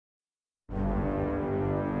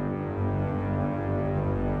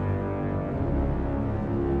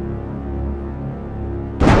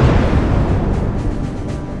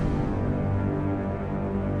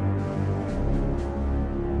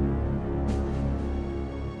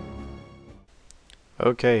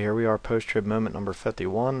Okay, here we are, post-trib moment number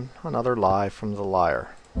 51, another lie from the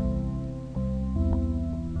liar.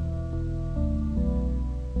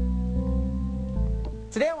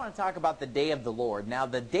 Today I want to talk about the day of the Lord. Now,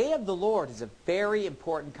 the day of the Lord is a very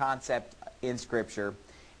important concept in Scripture,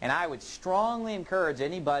 and I would strongly encourage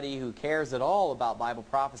anybody who cares at all about Bible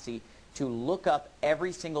prophecy to look up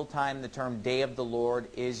every single time the term day of the Lord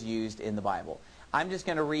is used in the Bible. I'm just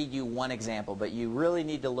going to read you one example, but you really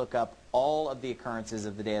need to look up all of the occurrences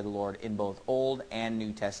of the day of the Lord in both Old and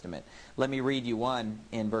New Testament. Let me read you one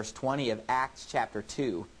in verse 20 of Acts chapter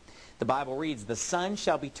 2. The Bible reads, "The sun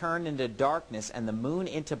shall be turned into darkness and the moon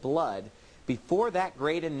into blood before that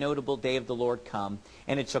great and notable day of the Lord come.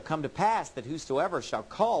 And it shall come to pass that whosoever shall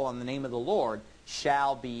call on the name of the Lord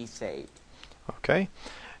shall be saved." Okay,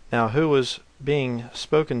 now who was being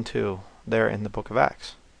spoken to there in the book of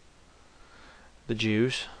Acts? The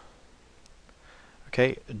Jews.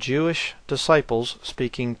 Okay, Jewish disciples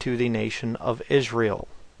speaking to the nation of Israel.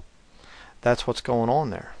 That's what's going on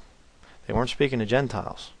there. They weren't speaking to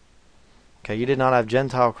Gentiles. Okay, you did not have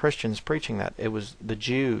Gentile Christians preaching that. It was the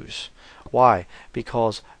Jews. Why?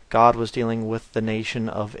 Because God was dealing with the nation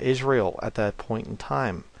of Israel at that point in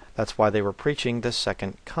time. That's why they were preaching the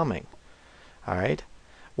second coming. Alright?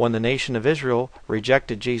 When the nation of Israel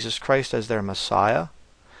rejected Jesus Christ as their Messiah,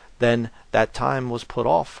 then that time was put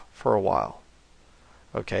off for a while.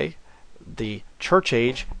 Okay? The church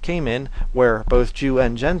age came in where both Jew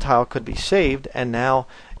and Gentile could be saved, and now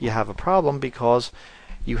you have a problem because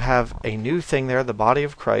you have a new thing there, the body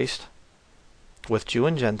of Christ, with Jew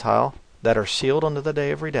and Gentile, that are sealed unto the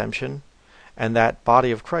day of redemption, and that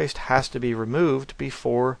body of Christ has to be removed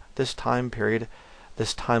before this time period,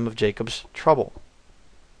 this time of Jacob's trouble.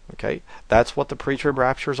 Okay? That's what the pre-trib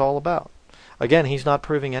rapture is all about. Again, he's not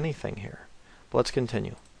proving anything here. But let's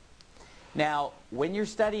continue. Now, when you're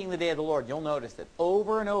studying the day of the Lord, you'll notice that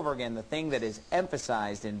over and over again, the thing that is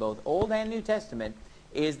emphasized in both Old and New Testament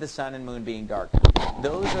is the sun and moon being darkened.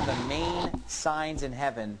 Those are the main signs in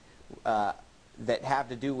heaven that have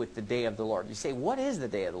to do with the day of the Lord. You say, what is the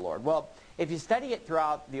day of the Lord? Well, if you study it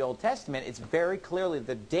throughout the Old Testament, it's very clearly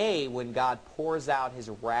the day when God pours out his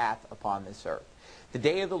wrath upon this earth. The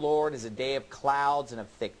day of the Lord is a day of clouds and of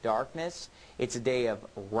thick darkness. It's a day of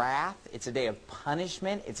wrath. It's a day of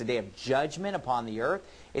punishment. It's a day of judgment upon the earth.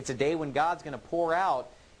 It's a day when God's going to pour out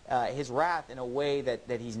his wrath in a way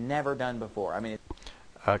that he's never done before. I mean,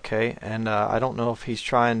 okay, and I don't know if he's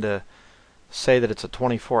trying to say that it's a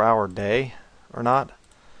 24-hour day or not,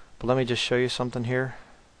 but let me just show you something here.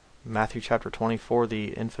 Matthew chapter 24,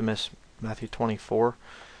 the infamous Matthew 24.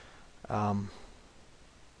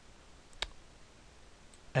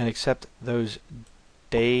 And except those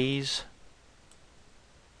days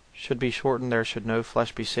should be shortened, there should no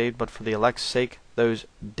flesh be saved, but for the elect's sake those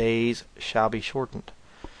days shall be shortened.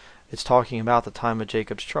 It's talking about the time of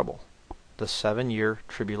Jacob's trouble, the 7-year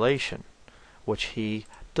tribulation, which he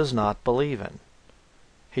does not believe in.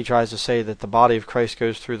 He tries to say that the body of Christ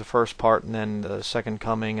goes through the first part, and then the second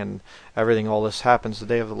coming and everything, all this happens, the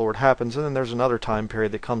day of the Lord happens, and then there's another time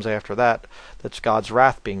period that comes after that, that's God's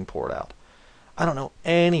wrath being poured out. I don't know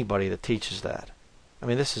anybody that teaches that. I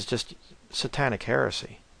mean, this is just satanic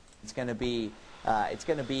heresy. It's going to be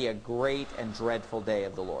a great and dreadful day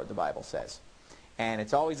of the Lord, the Bible says. And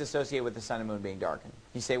it's always associated with the sun and moon being darkened.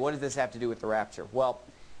 You say, what does this have to do with the rapture? Well,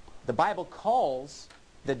 the Bible calls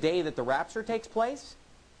the day that the rapture takes place,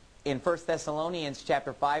 in 1 Thessalonians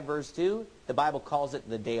chapter 5, verse 2, the Bible calls it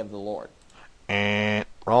the day of the Lord.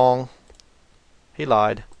 Wrong. He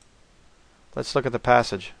lied. Let's look at the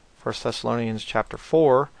passage. 1 Thessalonians chapter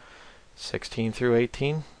 4, 16 through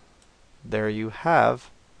 18. There you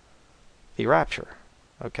have the rapture.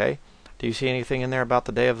 Okay? Do you see anything in there about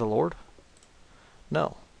the day of the Lord?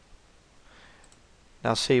 No.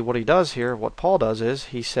 Now see, what he does here, what Paul does is,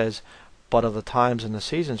 he says, "But of the times and the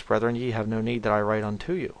seasons, brethren, ye have no need that I write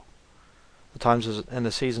unto you." The times and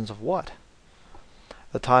the seasons of what?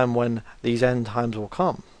 The time when these end times will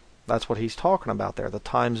come. That's what he's talking about there. The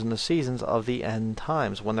times and the seasons of the end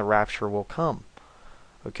times, when the rapture will come.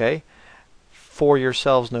 Okay? "For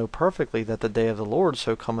yourselves know perfectly that the day of the Lord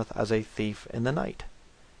so cometh as a thief in the night."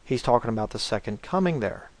 He's talking about the second coming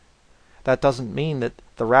there. That doesn't mean that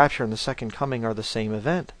the rapture and the second coming are the same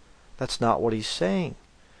event. That's not what he's saying.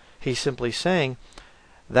 He's simply saying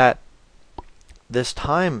that this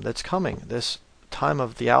time that's coming, this time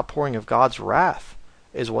of the outpouring of God's wrath,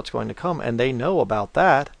 is what's going to come. And they know about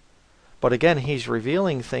that. But again, he's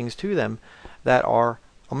revealing things to them that are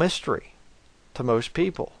a mystery to most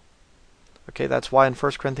people. Okay, that's why in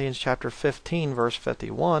 1 Corinthians chapter 15, verse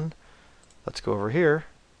 51, let's go over here.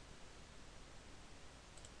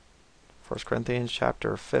 1 Corinthians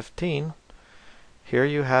chapter 15, here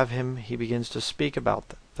you have him, he begins to speak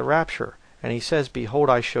about the rapture. And he says, "Behold,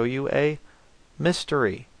 I show you a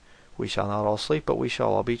mystery. We shall not all sleep, but we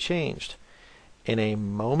shall all be changed. In a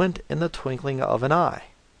moment, in the twinkling of an eye,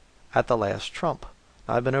 at the last trump."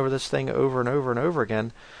 Now, I've been over this thing over and over and over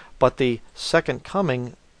again, but the second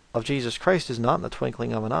coming of Jesus Christ is not in the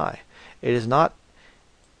twinkling of an eye. It is not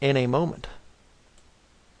in a moment.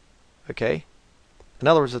 Okay? In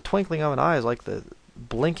other words, the twinkling of an eye is like the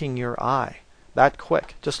blinking your eye. That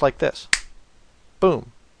quick. Just like this.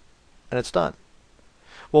 Boom. And it's done.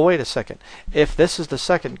 Well, wait a second. If this is the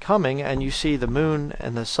second coming and you see the moon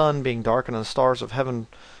and the sun being darkened and the stars of heaven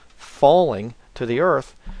falling to the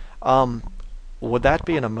earth, would that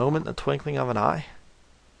be in a moment, in the twinkling of an eye?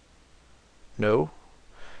 No.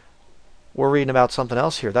 We're reading about something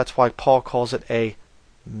else here. That's why Paul calls it a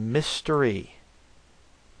mystery.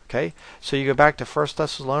 Okay? So you go back to 1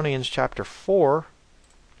 Thessalonians chapter 4.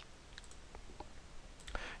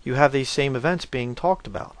 You have these same events being talked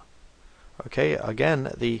about. Okay,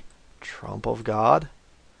 again, the trump of God,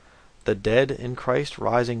 the dead in Christ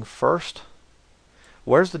rising first.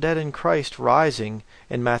 Where's the dead in Christ rising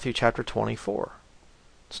in Matthew chapter 24?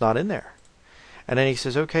 It's not in there. And then he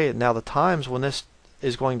says, okay, now the times when this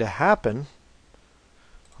is going to happen,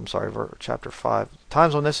 chapter 5,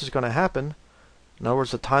 times when this is going to happen, in other words,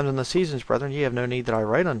 the times and the seasons, brethren, ye have no need that I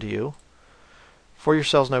write unto you. For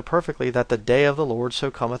yourselves know perfectly that the day of the Lord so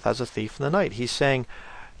cometh as a thief in the night. He's saying,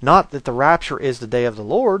 not that the rapture is the day of the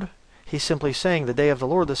Lord. He's simply saying the day of the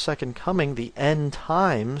Lord, the second coming, the end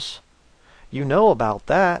times. You know about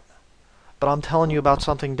that. But I'm telling you about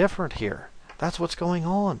something different here. That's what's going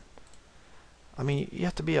on. I mean, you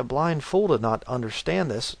have to be a blind fool to not understand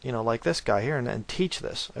this, like this guy here, and teach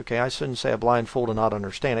this. Okay, I shouldn't say a blind fool to not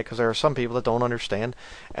understand it, because there are some people that don't understand,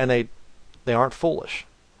 and they aren't foolish.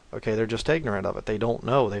 Okay, they're just ignorant of it. They don't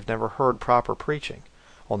know. They've never heard proper preaching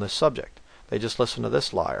on this subject. They just listen to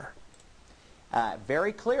this liar.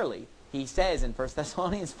 Very clearly, he says in 1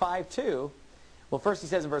 Thessalonians 5:2, well, first he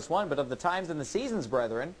says in verse 1, "But of the times and the seasons,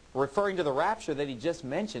 brethren," referring to the rapture that he just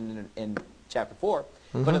mentioned in chapter 4,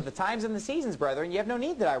 "But of the times and the seasons, brethren, ye have no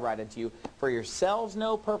need that I write unto you, for yourselves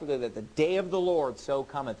know perfectly that the day of the Lord so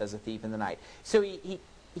cometh as a thief in the night." So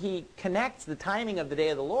he connects the timing of the day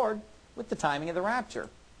of the Lord with the timing of the rapture.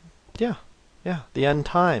 Yeah, the end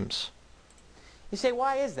times. You say,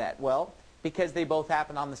 why is that? Well, because they both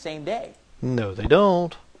happen on the same day. No, they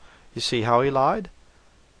don't. You see how he lied?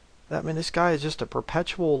 I mean, this guy is just a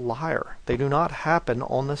perpetual liar. They do not happen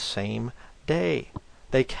on the same day.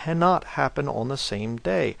 They cannot happen on the same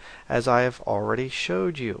day, as I have already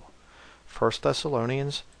showed you. 1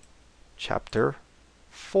 Thessalonians chapter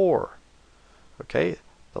 4. Okay,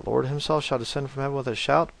 the Lord himself shall descend from heaven with a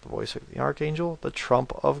shout, the voice of the archangel, the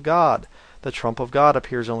trump of God. The trump of God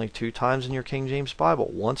appears only 2 times in your King James Bible.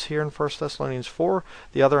 Once here in 1 Thessalonians 4,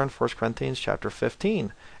 the other in 1 Corinthians chapter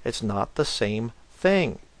 15. It's not the same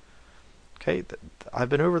thing. Okay, I've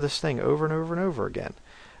been over this thing over and over and over again.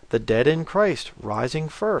 The dead in Christ rising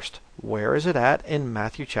first. Where is it at in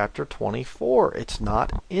Matthew chapter 24? It's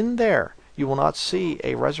not in there. You will not see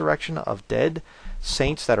a resurrection of dead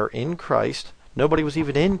saints that are in Christ. Nobody was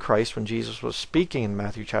even in Christ when Jesus was speaking in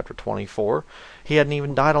Matthew chapter 24. He hadn't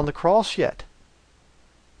even died on the cross yet.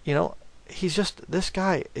 This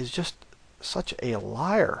guy is just such a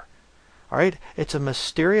liar. All right? It's a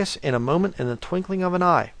mysterious, in a moment, in the twinkling of an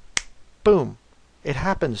eye. Boom. It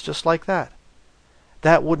happens just like that.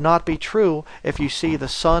 That would not be true if you see the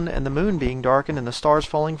sun and the moon being darkened and the stars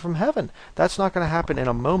falling from heaven. That's not going to happen in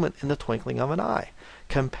a moment, in the twinkling of an eye.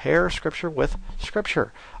 Compare Scripture with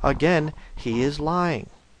Scripture. Again, he is lying.